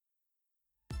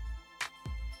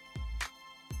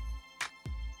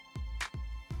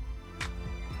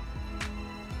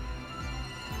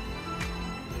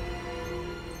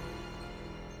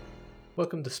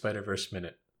Welcome to Spider-Verse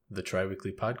Minute, the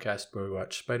tri-weekly podcast where we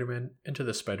watch Spider-Man Into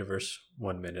the Spider-Verse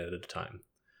 1 minute at a time.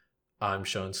 I'm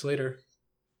Sean Slater.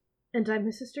 And I'm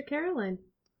his sister Caroline.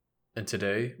 And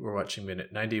today we're watching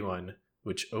Minute 91,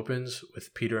 which opens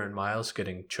with Peter and Miles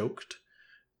getting choked,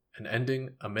 and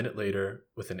ending a minute later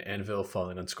with an anvil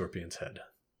falling on Scorpion's head.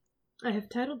 I have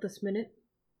titled this minute,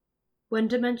 When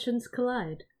Dimensions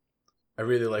Collide. I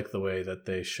really like the way that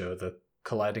they show the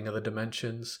colliding of the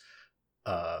dimensions.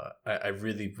 I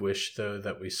really wish, though,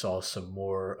 that we saw some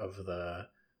more of the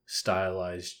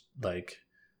stylized,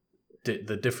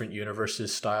 the different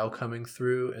universes style coming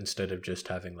through instead of just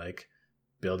having,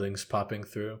 buildings popping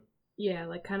through. Yeah,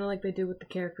 kind of like they do with the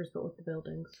characters, but with the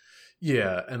buildings.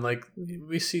 Yeah, and,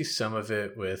 we see some of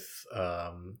it with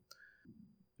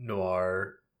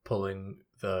Noir pulling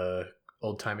the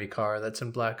old-timey car that's in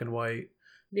black and white.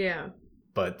 Yeah.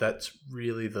 But that's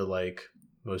really the,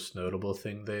 most notable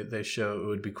thing they show. It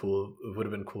would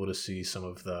have been cool to see some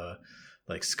of the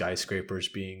skyscrapers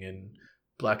being in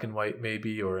black and white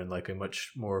maybe, or in a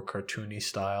much more cartoony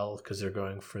style, because they're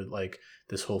going for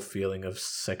this whole feeling of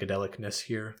psychedelicness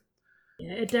here.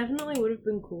 Yeah, it definitely would have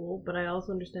been cool, but I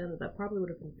also understand that probably would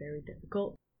have been very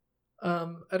difficult.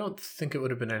 I don't think it would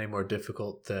have been any more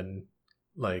difficult than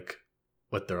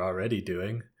what they're already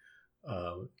doing.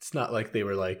 It's not like they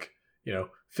were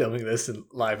filming this in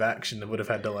live action and would have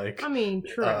had to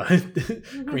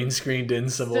true. green screened in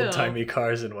some old-timey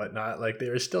cars and whatnot. They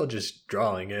were still just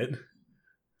drawing it.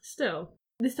 Still,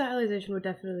 the stylization would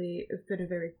definitely have been a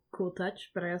very cool touch,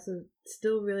 but I also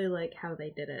still really like how they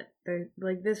did it.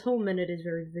 This whole minute is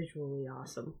very visually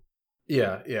awesome.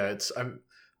 Yeah, I'm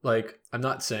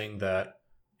not saying that,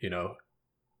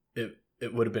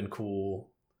 it would have been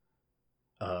cool,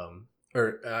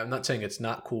 or I'm not saying it's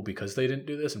not cool because they didn't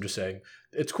do this. I'm just saying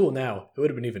it's cool now. It would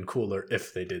have been even cooler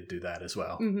if they did do that as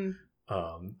well. Mm-hmm.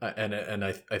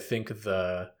 I think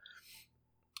the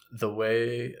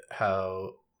way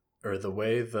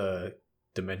the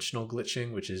dimensional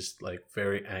glitching, which is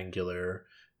very angular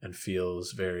and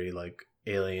feels very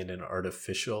alien and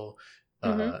artificial,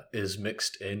 is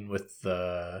mixed in with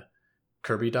the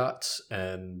Kirby dots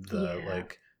and the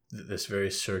this very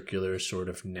circular sort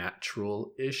of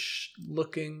natural-ish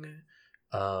looking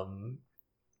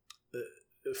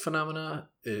phenomena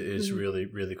is really,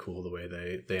 really cool, the way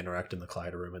they interact in the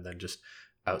Collider room, and then just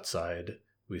outside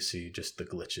we see just the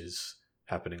glitches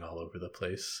happening all over the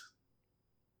place.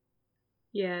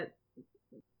 Yeah.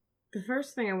 The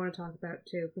first thing I want to talk about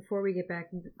too, before we go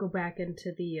back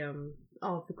into the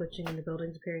all of the glitching in the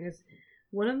buildings appearing, is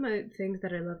one of my things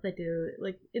that I love they do,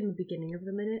 in the beginning of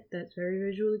the minute, that's very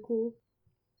visually cool,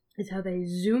 is how they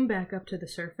zoom back up to the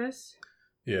surface.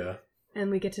 Yeah. And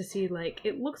we get to see,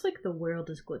 it looks like the world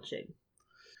is glitching.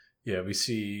 Yeah, we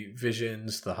see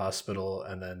Visions, the hospital,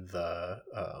 and then the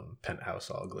penthouse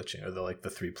all glitching, or the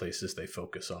three places they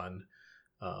focus on.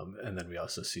 And then we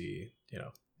also see,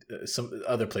 some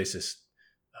other places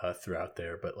throughout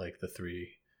there, but the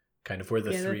three, kind of where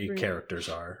the three characters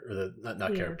are, or the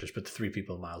not characters, but the three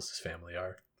people Miles' family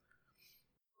are.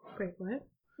 Wait, what?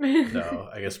 No,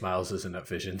 I guess Miles isn't at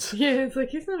Visions. Yeah,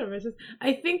 it's he's not at Visions.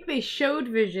 I think they showed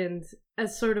Visions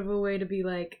as sort of a way to be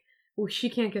well, she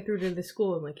can't get through to the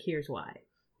school, and here's why.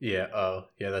 Yeah, oh,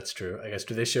 yeah, that's true. I guess,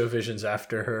 do they show Visions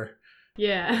after her?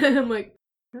 Yeah, I'm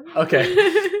okay.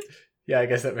 Yeah, I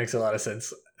guess that makes a lot of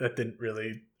sense. That didn't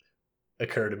really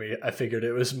occur to me. I figured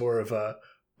it was more of a,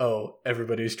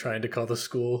 everybody's trying to call the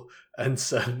school, and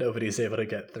so nobody's able to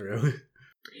get through.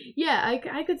 Yeah,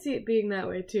 I could see it being that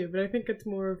way too, but I think it's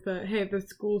more of the, hey, the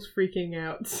school's freaking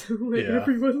out, so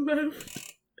everyone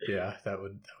left. Yeah, that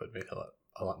would make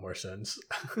a lot more sense.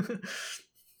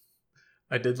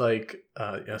 I did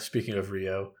speaking of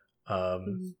Rio,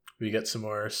 we get some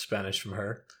more Spanish from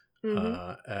her.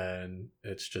 And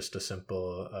it's just a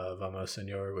simple vamos,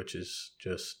 senor, which is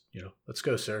just, let's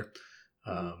go, sir.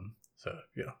 So,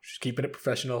 she's keeping it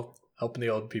professional, helping the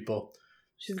old people.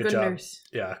 She's a good nurse.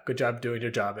 Yeah, good job doing your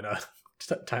job in a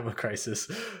time of crisis.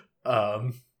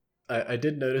 I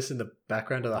did notice in the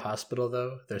background of the hospital,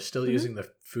 though, they're still using the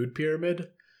food pyramid.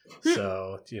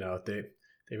 So, they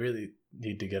really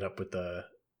need to get up with the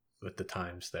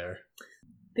times there.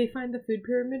 They find the food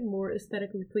pyramid more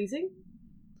aesthetically pleasing.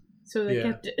 So they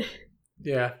kept it.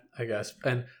 Yeah, I guess.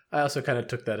 And I also kind of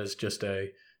took that as just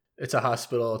it's a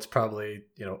hospital. It's probably,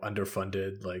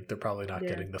 underfunded. They're probably not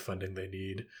getting the funding they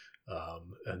need.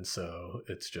 And so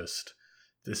it's just,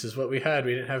 this is what we had.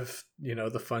 We didn't have,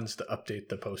 the funds to update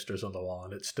the posters on the wall,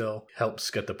 and it still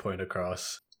helps get the point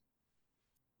across.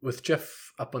 With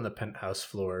Jeff up on the penthouse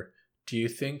floor, do you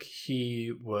think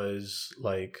he was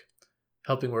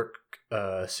helping work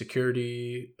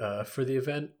security for the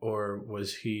event, or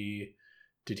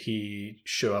did he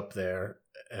show up there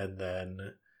and then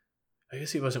I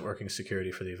guess he wasn't working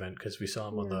security for the event because we saw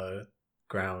him on the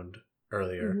ground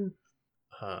earlier.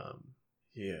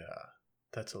 Yeah,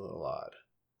 that's a little odd.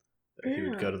 He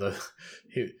would go to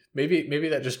maybe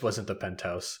that just wasn't the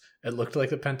penthouse. It looked like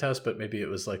the penthouse, but maybe it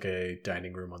was like a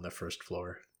dining room on the first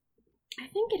floor. I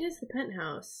think it is the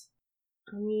penthouse.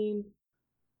 I mean,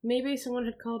 maybe someone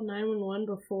had called 911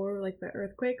 before like the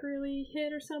earthquake really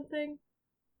hit or something.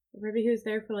 Or maybe he was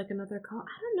there for like another call.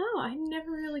 I don't know. I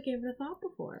never really gave it a thought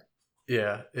before.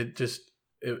 Yeah, it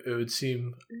would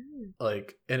seem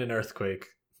like in an earthquake,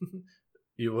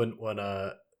 you wouldn't want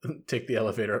to take the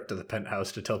elevator up to the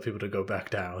penthouse to tell people to go back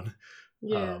down.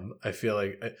 Yeah. I feel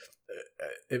like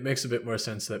it makes a bit more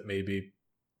sense that maybe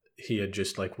he had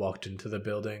just like walked into the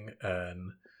building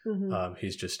and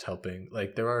he's just helping.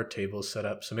 Like there are tables set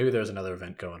up, so maybe there's another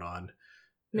event going on.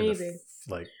 Maybe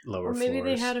like lower or maybe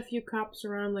floors. they had a few cops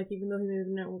around, like even though he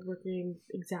maybe not working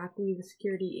exactly the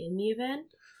security in the event,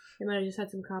 they might have just had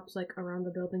some cops like around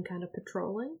the building kind of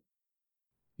patrolling.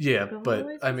 Yeah, but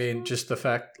I mean, just the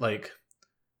fact like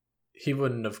he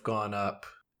wouldn't have gone up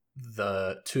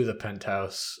to the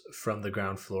penthouse from the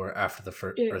ground floor after the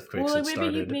first earthquakes had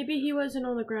started. Maybe he wasn't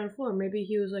on the ground floor. Maybe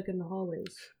he was like in the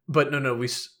hallways. But no,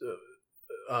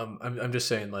 I'm just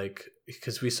saying, like,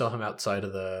 because we saw him outside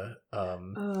of the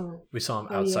we saw him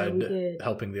outside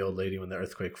helping the old lady when the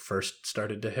earthquake first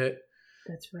started to hit.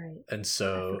 That's right. And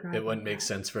so it wouldn't make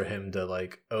sense for him to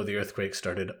like, oh, the earthquake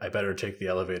started, I better take the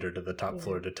elevator to the top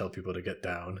floor to tell people to get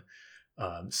down.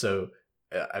 So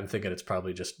I'm thinking it's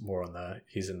probably just more on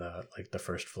he's in the like the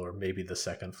first floor, maybe the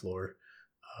second floor.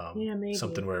 Maybe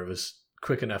something where it was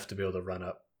quick enough to be able to run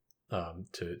up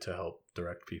to help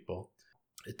direct people.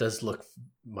 It does look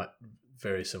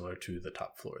very similar to the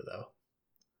top floor, though.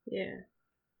 Yeah.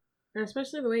 And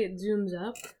especially the way it zooms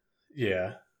up.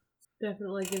 Yeah.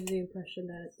 Definitely gives the impression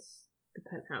that it's the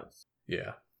penthouse.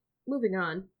 Yeah. Moving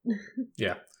on.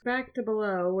 Yeah. Back to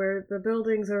below, where the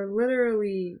buildings are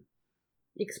literally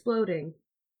exploding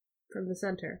from the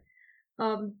center.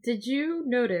 Did you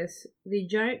notice the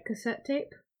giant cassette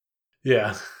tape?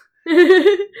 Yeah.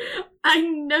 I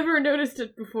never noticed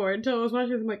it before until I was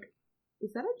watching it. I'm like,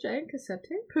 is that a giant cassette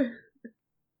tape?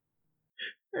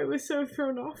 I was so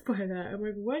thrown off by that. I'm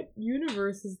like, what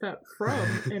universe is that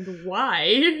from and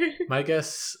why? My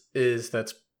guess is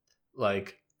that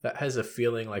has a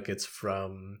feeling like it's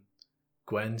from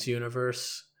Gwen's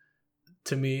universe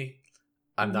to me.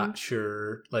 I'm not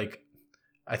sure. Like,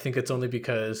 I think it's only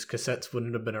because cassettes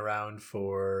wouldn't have been around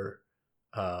for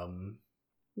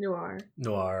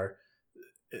Noir.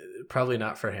 Probably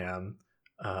not for Ham.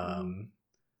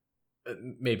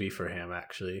 Maybe for Ham,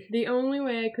 actually. The only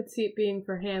way I could see it being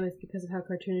for Ham is because of how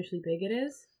cartoonishly big it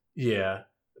is. Yeah.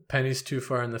 Penny's too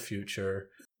far in the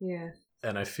future. Yeah.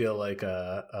 And I feel like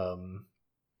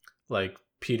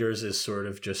Peter's is sort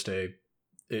of just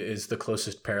is the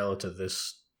closest parallel to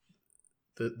this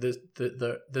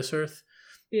Earth.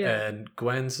 Yeah. And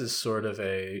Gwen's is sort of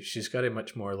she's got a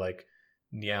much more like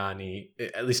neon-y,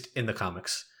 at least in the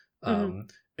comics.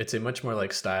 It's a much more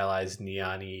like stylized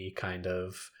neon-y kind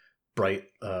of bright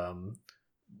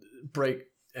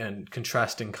and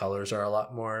contrasting colors are a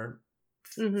lot more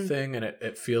thing, and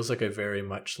it feels like a very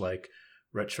much like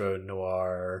retro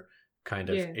noir kind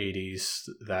of 80s,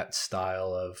 that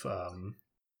style of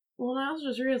well, I also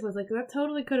just realized like that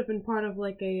totally could have been part of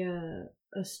like a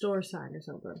store sign or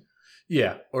something.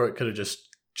 Yeah, or it could have just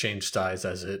changed size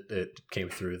as it came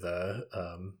through the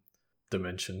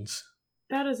dimensions.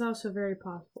 That is also very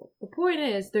possible. The point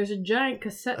is, there's a giant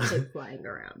cassette tape flying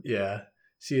around. Yeah.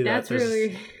 See, there's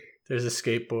a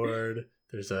skateboard,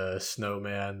 there's a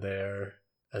snowman there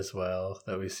as well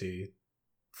that we see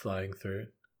flying through.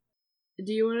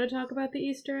 Do you want to talk about the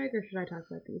Easter egg, or should I talk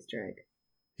about the Easter egg?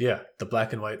 Yeah, the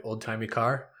black and white old-timey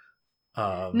car.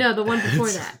 No, the one before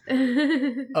that.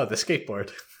 Oh, the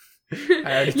skateboard.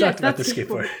 I already talked about the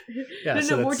skateboard. Yeah,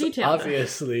 no, more detail.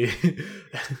 Obviously.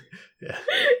 Yeah.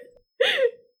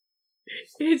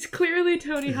 It's clearly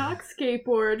Tony Hawk's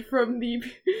skateboard from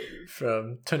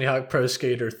Tony Hawk Pro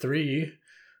Skater 3.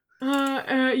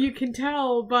 You can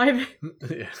tell by the...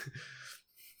 Yeah.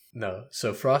 No,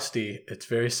 so Frosty, it's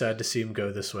very sad to see him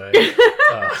go this way.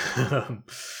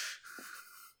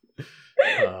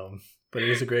 But it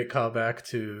is a great callback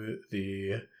to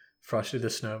the Frosty the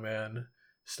Snowman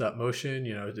stop motion.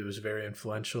 You know, it was very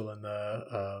influential in the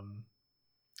I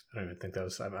don't even think that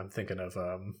was... I'm thinking of...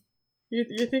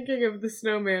 You're thinking of the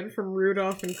snowman from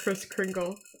Rudolph and Kris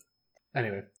Kringle.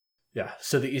 Anyway, yeah.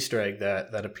 So the Easter egg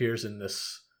that appears in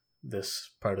this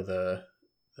part of the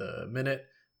the minute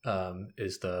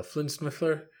is the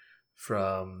Flinsniffler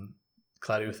from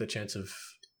Cloudy with a Chance of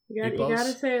You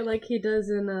gotta say it like he does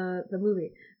in the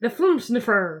movie. The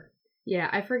Flumsniffer! Yeah,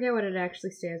 I forget what it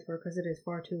actually stands for because it is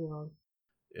far too long.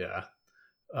 Yeah.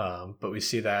 But we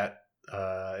see that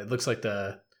it looks like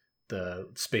the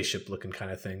spaceship looking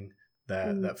kind of thing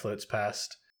that floats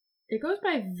past. It goes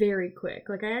by very quick.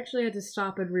 Like, I actually had to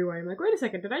stop and rewind. I'm like, wait a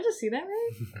second, did I just see that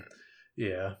right?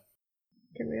 Yeah.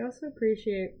 Can we also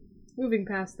appreciate, moving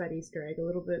past that Easter egg a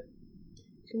little bit,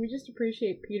 can we just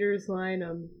appreciate Peter's line,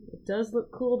 it does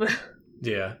look cool, though?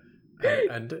 Yeah.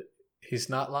 And he's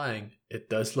not lying. It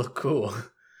does look cool.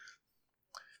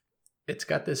 It's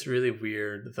got this really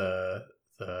weird, the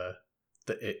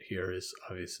it here is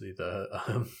obviously the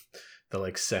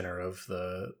like center of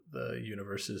the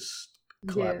universe is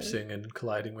collapsing and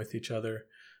colliding with each other,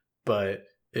 but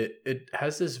it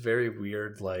has this very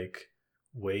weird like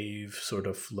wave sort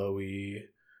of flowy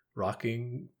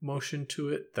rocking motion to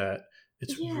it that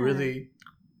it's really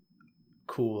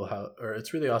cool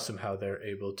it's really awesome how they're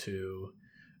able to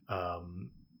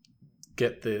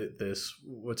get this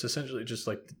what's essentially just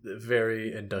like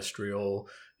very industrial,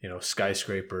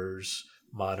 skyscrapers,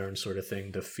 modern sort of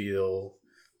thing to feel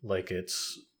like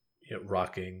it's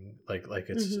rocking, like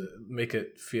it's make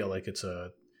it feel like it's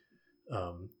the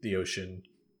ocean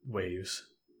waves.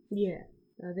 Yeah,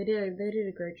 they did a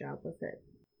great job with it.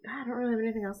 I don't really have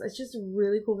anything else. It's just a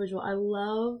really cool visual. I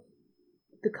love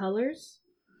the colors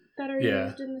that are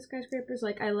used in the skyscrapers.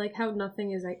 Like, I like how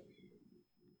nothing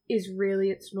is really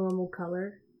its normal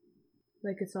color.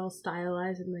 Like, it's all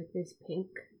stylized in like this pink.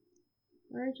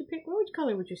 Orange pink? Which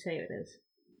color would you say it is?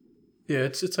 Yeah,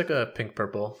 it's like a pink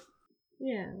purple.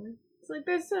 Yeah, it's like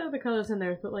there's other colors in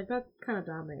there, but like that kind of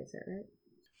dominates it, right?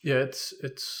 Yeah, it's.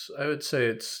 I would say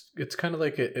it's kind of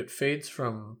like it fades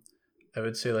from, I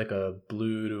would say, like a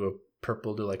blue to a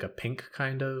purple to like a pink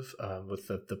kind of, with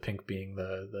the pink being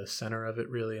the center of it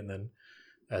really, and then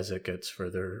as it gets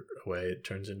further away, it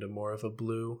turns into more of a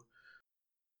blue.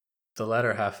 The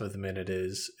latter half of the minute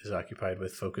is occupied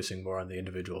with focusing more on the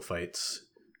individual fights,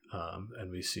 and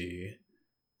we see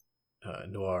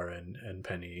Noir and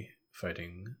Penny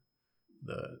fighting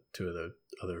the two of the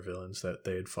other villains that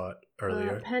they had fought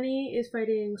earlier. Penny is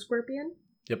fighting Scorpion.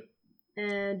 Yep.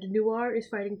 And Noir is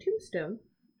fighting Tombstone.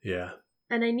 Yeah.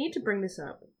 And I need to bring this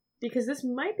up because this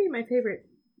might be my favorite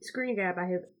screen grab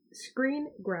I've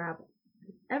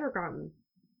ever gotten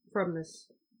from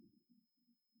this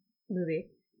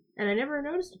movie. And I never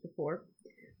noticed it before.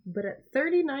 But at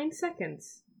 39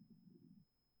 seconds,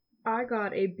 I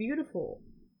got a beautiful,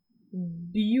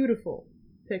 beautiful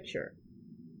picture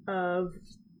of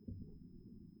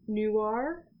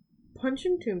Noir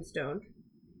punching Tombstone.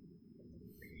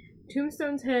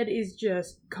 Tombstone's head is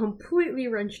just completely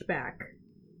wrenched back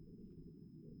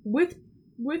with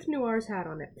Noir's hat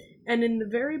on it. And in the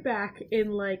very back,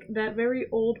 in like that very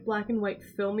old black and white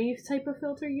filmy type of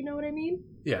filter, you know what I mean?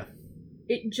 Yeah.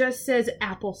 It just says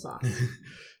applesauce.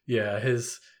 Yeah,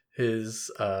 his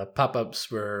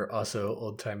pop-ups were also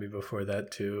old-timey before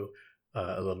that too.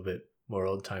 A little bit more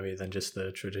old-timey than just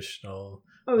the traditional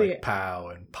pow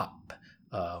and pop.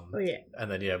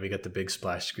 And then we get the big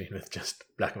splash screen with just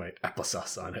black and white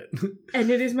applesauce on it. And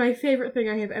it is my favorite thing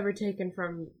I have ever taken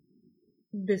from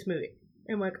this movie.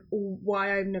 And like,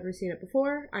 why I've never seen it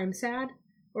before, I'm sad.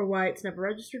 Or why it's never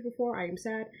registered before, I am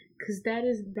sad. Because that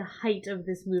is the height of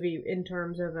this movie in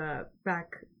terms of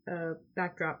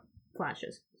backdrop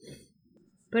flashes.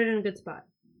 Put it in a good spot.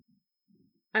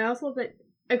 I also love that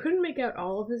I couldn't make out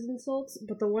all of his insults,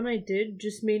 but the one I did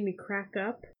just made me crack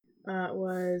up.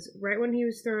 Was right when he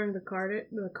was throwing the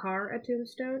car at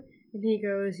Tombstone, and he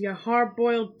goes, "You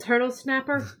hard-boiled turtle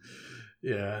snapper."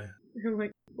 Yeah. I'm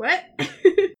like, what?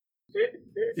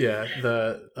 Yeah.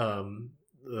 The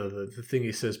thing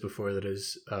he says before that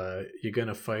is, "You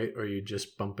gonna fight or you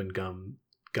just bumping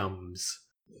gums?"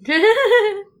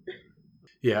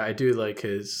 Yeah, I do like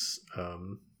his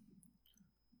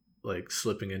like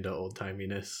slipping into old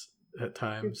timiness at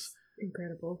times. It's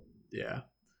incredible. Yeah.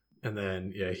 And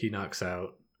then he knocks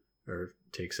out or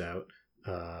takes out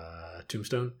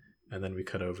Tombstone, and then we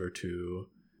cut over to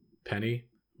Penny,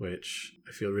 which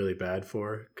I feel really bad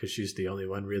for because she's the only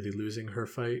one really losing her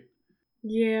fight.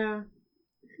 Yeah.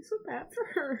 I feel so bad for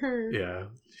her. Yeah,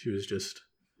 she was just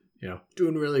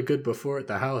doing really good before at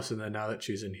the house, and then now that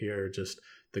she's in here, just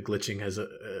the glitching has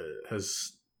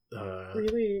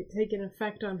really taken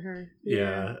effect on her.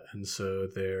 Yeah, and so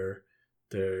they're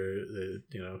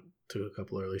took a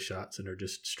couple early shots and are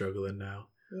just struggling now.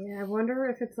 Yeah, I wonder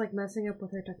if it's like messing up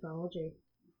with her technology.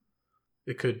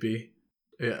 It could be.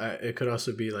 It could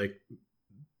also be like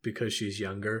because she's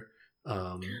younger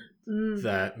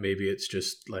that maybe it's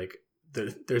just like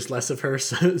there's less of her,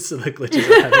 so the glitches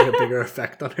are having a bigger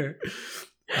effect on her.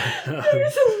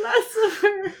 There's less of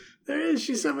her. There is.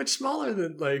 She's so much smaller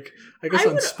than, like, I guess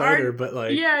on Spider, but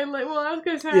like... Yeah, like, well, I was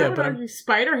gonna say, I would argue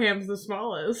Spider-Ham's the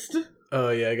smallest. Oh,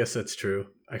 yeah, I guess that's true.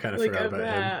 I kind of forgot about him.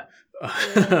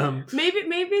 Yeah. Maybe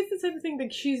it's the type of thing,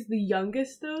 like, she's the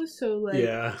youngest, though, so, like...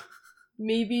 Yeah.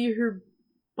 Maybe her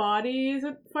body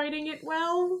isn't fighting it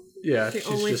well? Yeah, it's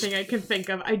the only thing I can think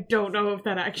of. I don't know if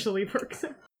that actually works.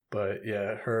 But,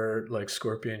 yeah, her, like,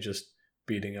 Scorpion just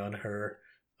beating on her,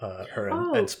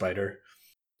 and Spider.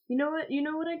 You know what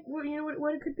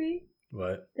it could be?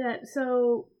 What?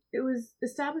 So it was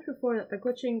established before that the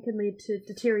glitching can lead to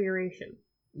deterioration.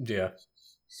 Yeah.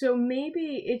 So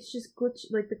maybe it's just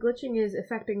the glitching is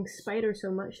affecting Spider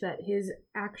so much that his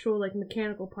actual, like,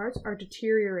 mechanical parts are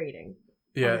deteriorating.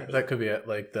 Yeah, already. That could be it.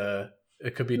 Like,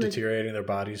 it could be deteriorating their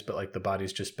bodies, but, like, the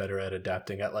body's just better at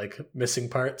adapting at, like, missing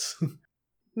parts.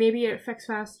 Maybe it affects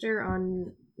faster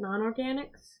on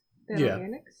non-organics than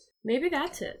organics. Maybe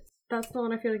that's it. That's the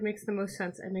one I feel like makes the most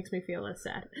sense and makes me feel less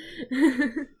sad.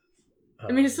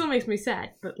 I mean, it still makes me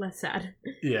sad, but less sad.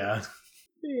 Yeah.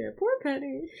 Yeah, poor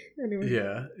Penny. Anyway.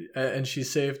 Yeah, and she's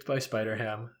saved by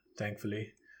Spider-Ham,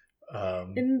 thankfully.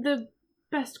 In the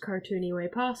best cartoony way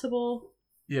possible.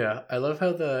 Yeah, I love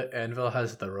how the anvil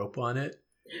has the rope on it.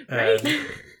 Right?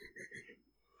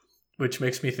 Which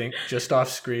makes me think, just off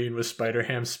screen was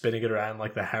Spider-Ham spinning it around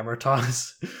like the hammer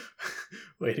toss,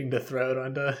 waiting to throw it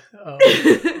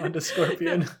onto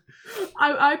Scorpion.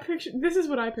 I picture, this is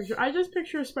what I picture. I just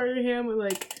picture Spider-Ham with,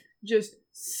 like, just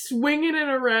swinging it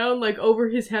around, like, over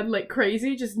his head like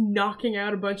crazy, just knocking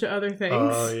out a bunch of other things.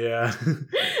 Oh, yeah.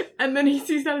 And then he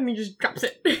sees that and he just drops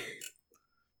it.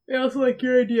 I also like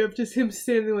your idea of just him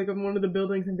standing, like, on one of the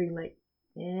buildings and being like,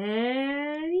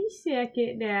 any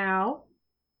second now.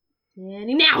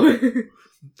 And now!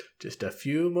 Just a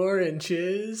few more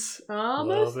inches.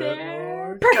 Almost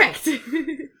there. Perfect!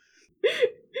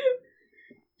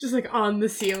 Just, like, on the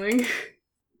ceiling.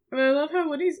 And I love how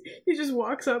when he just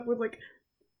walks up with, like,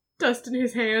 dusting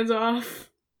his hands off.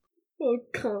 So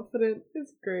confident.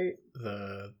 It's great.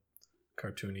 The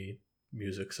cartoony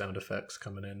music sound effects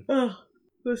coming in. Oh,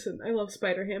 listen, I love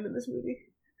Spider-Ham in this movie.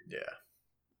 Yeah.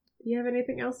 You have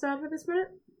anything else to add for this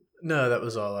minute? No, that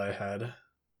was all I had.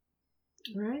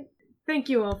 Alright. Thank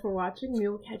you all for watching. We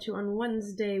will catch you on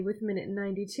Wednesday with Minute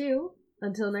 92.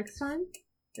 Until next time,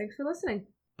 thanks for listening.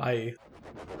 Bye.